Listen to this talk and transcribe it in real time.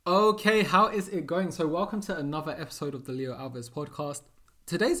Okay, how is it going? So welcome to another episode of the Leo Alves podcast.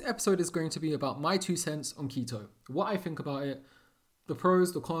 Today's episode is going to be about my 2 cents on keto, what I think about it, the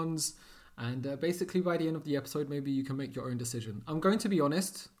pros, the cons, and basically by the end of the episode, maybe you can make your own decision. I'm going to be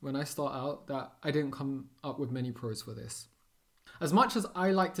honest when I start out that I didn't come up with many pros for this. As much as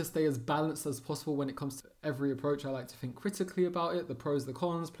I like to stay as balanced as possible when it comes to every approach, I like to think critically about it, the pros, the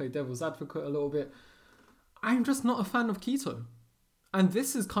cons, play devil's advocate a little bit. I'm just not a fan of keto. And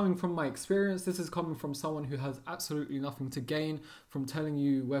this is coming from my experience. This is coming from someone who has absolutely nothing to gain from telling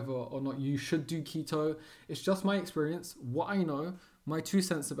you whether or not you should do keto. It's just my experience, what I know, my 2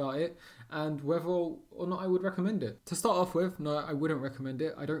 cents about it, and whether or not I would recommend it. To start off with, no, I wouldn't recommend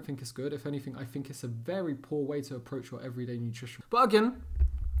it. I don't think it's good. If anything, I think it's a very poor way to approach your everyday nutrition. But again,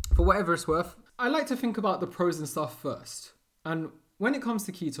 for whatever it's worth, I like to think about the pros and stuff first. And when it comes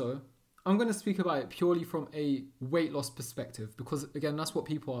to keto, I'm going to speak about it purely from a weight loss perspective because, again, that's what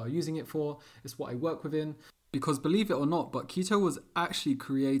people are using it for. It's what I work within. Because believe it or not, but keto was actually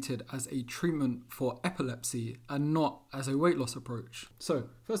created as a treatment for epilepsy and not as a weight loss approach. So,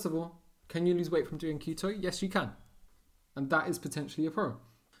 first of all, can you lose weight from doing keto? Yes, you can. And that is potentially a pro.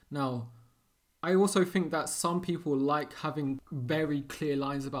 Now, I also think that some people like having very clear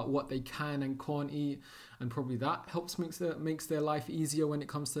lines about what they can and can't eat, and probably that makes their life easier when it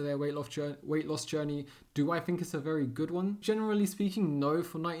comes to their weight loss journey. Do I think it's a very good one? Generally speaking, no.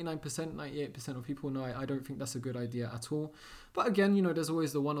 For 99%, 98% of people, no, I don't think that's a good idea at all. But again, there's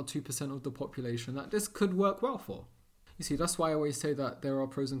always the 1 or 2% of the population that this could work well for. You see, that's why I always say that there are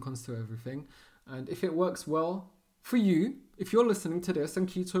pros and cons to everything. And if it works well for you, if you're listening to this and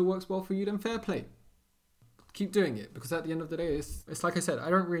keto works well for you, then fair play. Keep doing it, because at the end of the day, it's like I said, I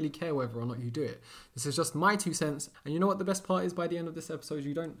don't really care whether or not you do it. This is just my 2 cents. And you know what the best part is? By the end of this episode,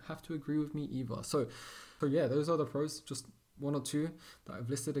 you don't have to agree with me either. So yeah, those are the pros, just 1 or 2 that I've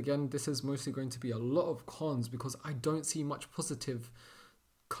listed. Again, this is mostly going to be a lot of cons because I don't see much positive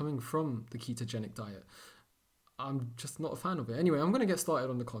coming from the ketogenic diet. I'm just not a fan of it. Anyway, I'm going to get started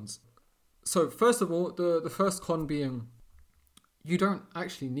on the cons. So first of all, the first con being you don't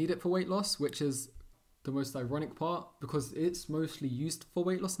actually need it for weight loss, which is the most ironic part because it's mostly used for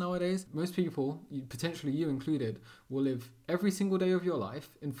weight loss nowadays. Most people, potentially you included, will live every single day of your life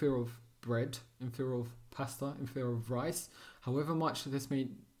in fear of bread, in fear of pasta, in fear of rice. However much this may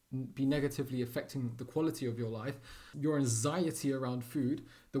be negatively affecting the quality of your life, your anxiety around food,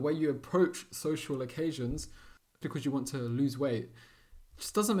 the way you approach social occasions because you want to lose weight,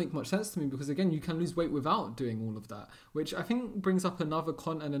 just doesn't make much sense to me because, again, you can lose weight without doing all of that, which I think brings up another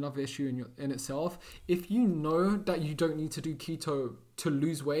con and another issue in itself. If you know that you don't need to do keto to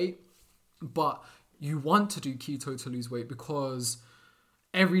lose weight, but you want to do keto to lose weight because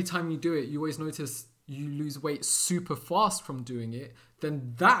every time you do it, you always notice you lose weight super fast from doing it,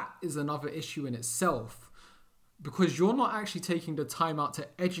 then that is another issue in itself because you're not actually taking the time out to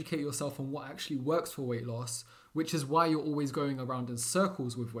educate yourself on what actually works for weight loss, which is why you're always going around in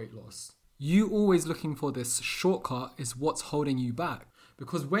circles with weight loss. You always looking for this shortcut is what's holding you back.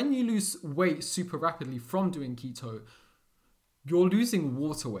 Because when you lose weight super rapidly from doing keto, you're losing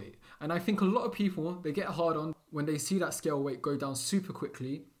water weight. And I think a lot of people, they get hard on when they see that scale weight go down super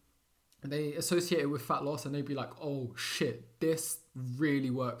quickly, and they associate it with fat loss and they be like, oh shit, this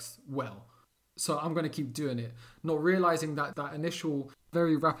really works well, so I'm going to keep doing it. Not realizing that that initial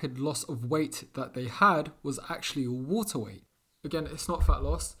very rapid loss of weight that they had was actually water weight. Again, it's not fat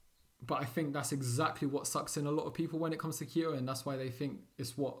loss, but I think that's exactly what sucks in a lot of people when it comes to keto, and that's why they think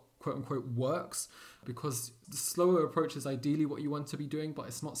it's what quote unquote works, because the slower approach is ideally what you want to be doing, but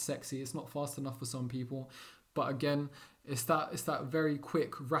it's not sexy, it's not fast enough for some people. But again, it's that very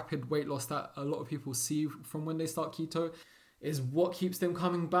quick, rapid weight loss that a lot of people see from when they start keto is what keeps them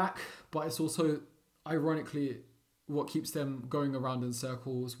coming back, but it's also, ironically, what keeps them going around in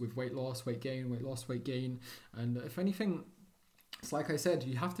circles with weight loss, weight gain, weight loss, weight gain. And if anything, it's like I said,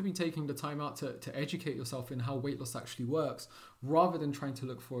 you have to be taking the time out to educate yourself in how weight loss actually works, rather than trying to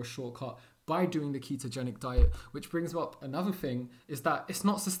look for a shortcut by doing the ketogenic diet, which brings up another thing, is that it's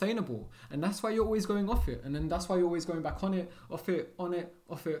not sustainable. And that's why you're always going off it. And then that's why you're always going back on it, off it, on it,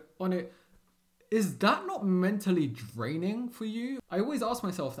 off it, on it. Is that not mentally draining for you? I always ask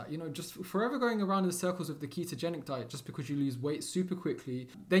myself that, just forever going around in circles with the ketogenic diet just because you lose weight super quickly.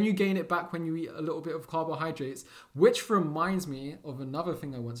 Then you gain it back when you eat a little bit of carbohydrates, which reminds me of another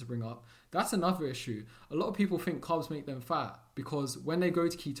thing I want to bring up. That's another issue. A lot of people think carbs make them fat because when they go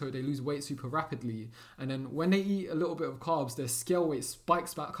to keto, they lose weight super rapidly. And then when they eat a little bit of carbs, their scale weight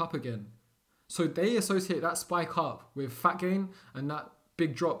spikes back up again. So they associate that spike up with fat gain and that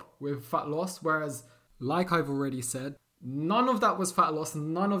big drop with fat loss, whereas like I've already said, None of that was fat loss.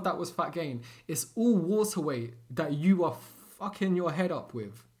 None of that was fat gain. It's all water weight that you are fucking your head up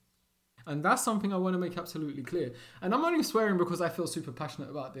with. And that's something I want to make absolutely clear. And I'm only swearing because I feel super passionate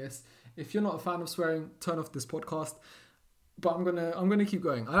about this. If you're not a fan of swearing, turn off this podcast. But I'm gonna keep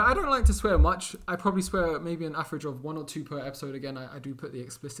going. I don't like to swear much. I probably swear maybe an average of 1 or 2 per episode. Again, I do put the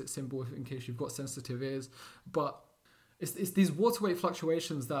explicit symbol in case you've got sensitive ears. But it's these water weight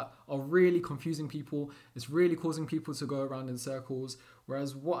fluctuations that are really confusing people. It's really causing people to go around in circles.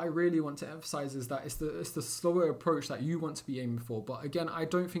 Whereas what I really want to emphasize is that it's the slower approach that you want to be aiming for. But again, I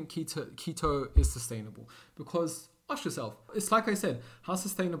don't think keto is sustainable, because ask yourself, it's like I said, how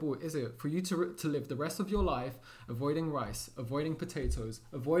sustainable is it for you to live the rest of your life avoiding rice, avoiding potatoes,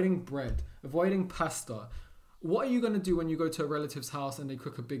 avoiding bread, avoiding pasta? What are you going to do when you go to a relative's house and they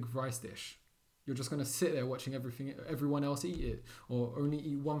cook a big rice dish? You're just going to sit there watching everyone else eat it, or only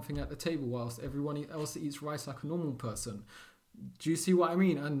eat one thing at the table whilst everyone else eats rice like a normal person. Do you see what I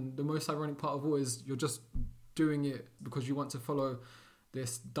mean? And the most ironic part of all is you're just doing it because you want to follow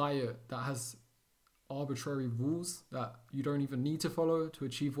this diet that has arbitrary rules that you don't even need to follow to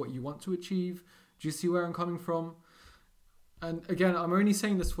achieve what you want to achieve. Do you see where I'm coming from? And again, I'm only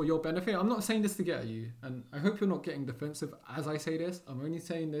saying this for your benefit. I'm not saying this to get at you. And I hope you're not getting defensive as I say this. I'm only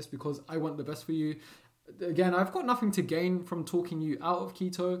saying this because I want the best for you. Again, I've got nothing to gain from talking you out of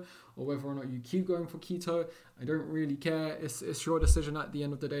keto or whether or not you keep going for keto. I don't really care. It's your decision at the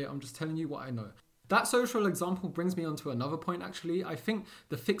end of the day. I'm just telling you what I know. That social example brings me on to another point, actually. I think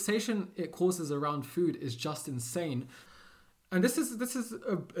the fixation it causes around food is just insane. And this is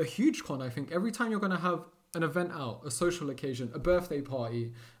a huge con, I think. Every time you're going to have an event out, a social occasion, a birthday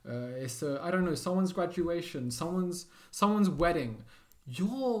party, I don't know, someone's graduation, someone's wedding,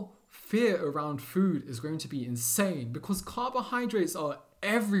 your fear around food is going to be insane because carbohydrates are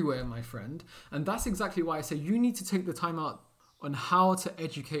everywhere, my friend. And that's exactly why I say you need to take the time out on how to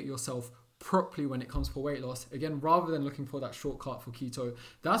educate yourself properly when it comes for weight loss. Again, rather than looking for that shortcut for keto,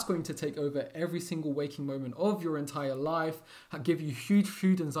 that's going to take over every single waking moment of your entire life, give you huge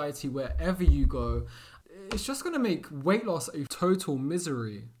food anxiety wherever you go. It's just going to make weight loss a total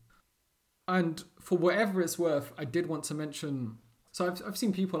misery. And for whatever it's worth, I did want to mention, so I've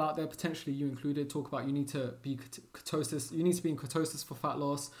seen people out there, potentially you included, talk about you need to be ketosis, you need to be in ketosis for fat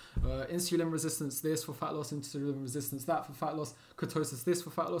loss, insulin resistance this for fat loss, insulin resistance that for fat loss, ketosis this for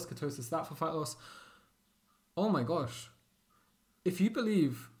fat loss, ketosis that for fat loss. Oh my gosh. If you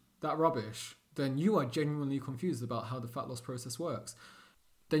believe that rubbish, then you are genuinely confused about how the fat loss process works.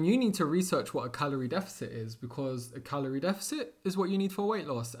 Then you need to research what a calorie deficit is, because a calorie deficit is what you need for weight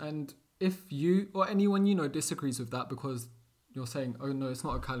loss. And if you or anyone you know disagrees with that because you're saying, oh no, it's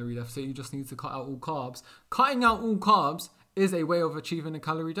not a calorie deficit, you just need to cut out all carbs. Cutting out all carbs is a way of achieving a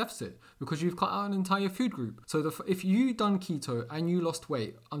calorie deficit because you've cut out an entire food group. So if you done keto and you lost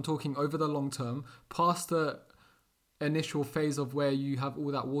weight, I'm talking over the long term, past the initial phase of where you have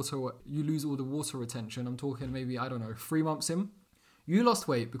all that water, you lose all the water retention. I'm talking maybe, 3 months in. You lost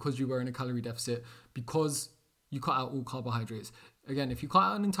weight because you were in a calorie deficit because you cut out all carbohydrates. Again, if you cut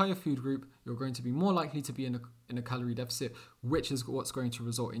out an entire food group, you're going to be more likely to be in a calorie deficit, which is what's going to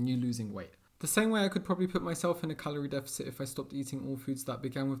result in you losing weight. The same way I could probably put myself in a calorie deficit if I stopped eating all foods that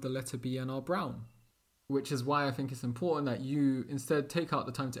began with the letter B and are brown. Which is why I think it's important that you instead take out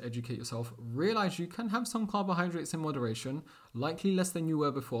the time to educate yourself, realize you can have some carbohydrates in moderation, likely less than you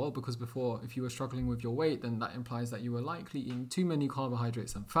were before, because before, if you were struggling with your weight, then that implies that you were likely eating too many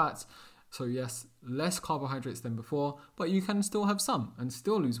carbohydrates and fats. So yes, less carbohydrates than before, but you can still have some and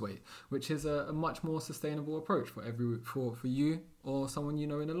still lose weight, which is a much more sustainable approach for you or someone you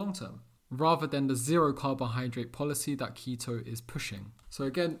know in the long term, rather than the zero carbohydrate policy that keto is pushing. So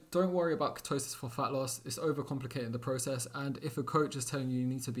again, don't worry about ketosis for fat loss. It's overcomplicating the process. And if a coach is telling you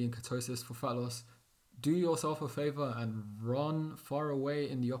need to be in ketosis for fat loss, do yourself a favor and run far away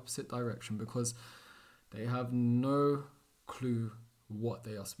in the opposite direction because they have no clue what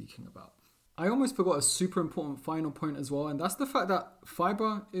they are speaking about. I almost forgot a super important final point as well, and that's the fact that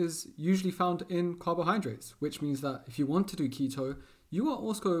fiber is usually found in carbohydrates, which means that if you want to do keto, you are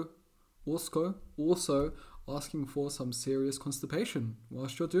also asking for some serious constipation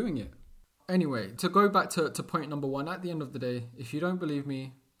whilst you're doing it. Anyway, to go back to point number 1, at the end of the day, if you don't believe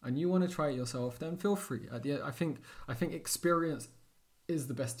me and you want to try it yourself, then feel free. At the end, I think experience is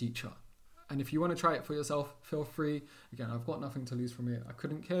the best teacher. And if you want to try it for yourself, feel free. Again, I've got nothing to lose from it. I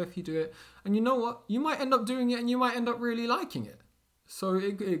couldn't care if you do it. And you know what? You might end up doing it and you might end up really liking it. So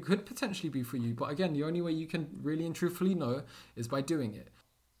it could potentially be for you. But again, the only way you can really and truthfully know is by doing it.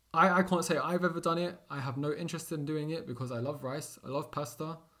 I can't say I've ever done it. I have no interest in doing it because I love rice. I love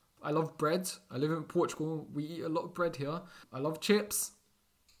pasta. I love bread. I live in Portugal. We eat a lot of bread here. I love chips.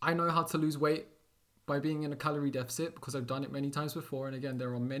 I know how to lose weight by being in a calorie deficit because I've done it many times before. And again,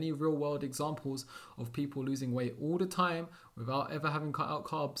 there are many real world examples of people losing weight all the time without ever having cut out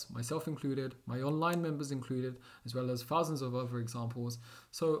carbs, myself included, my online members included, as well as thousands of other examples.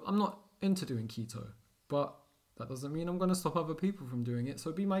 So I'm not into doing keto, but that doesn't mean I'm going to stop other people from doing it.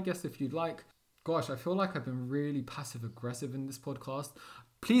 So be my guest if you'd like. Gosh, I feel like I've been really passive aggressive in this podcast.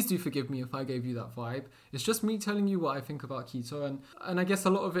 Please do forgive me if I gave you that vibe. It's just me telling you what I think about keto. And I guess a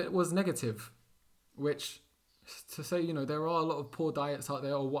lot of it was negative, which to say, there are a lot of poor diets out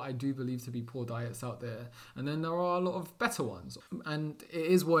there, or what I do believe to be poor diets out there. And then there are a lot of better ones. And it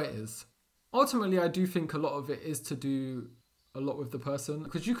is what it is. Ultimately, I do think a lot of it is to do a lot with the person.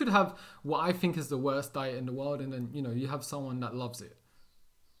 Because you could have what I think is the worst diet in the world, and then, you have someone that loves it.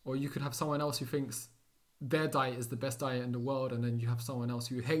 Or you could have someone else who thinks their diet is the best diet in the world, and then you have someone else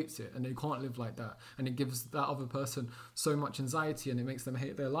who hates it and they can't live like that, and it gives that other person so much anxiety and it makes them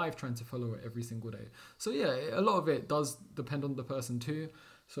hate their life trying to follow it every single day. So yeah, a lot of it does depend on the person too.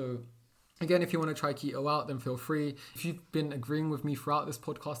 So again, if you want to try keto out, then feel free. If you've been agreeing with me throughout this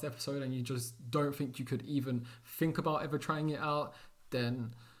podcast episode and you just don't think you could even think about ever trying it out,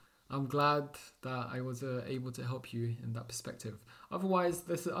 then I'm glad that I was able to help you in that perspective. Otherwise,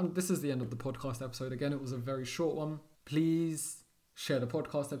 this is the end of the podcast episode. Again, it was a very short one. Please share the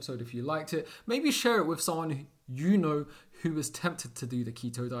podcast episode if you liked it. Maybe share it with someone who is tempted to do the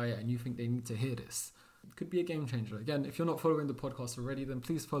keto diet and you think they need to hear this. It could be a game changer. Again, if you're not following the podcast already, then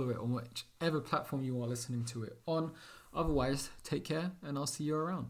please follow it on whichever platform you are listening to it on. Otherwise, take care and I'll see you around.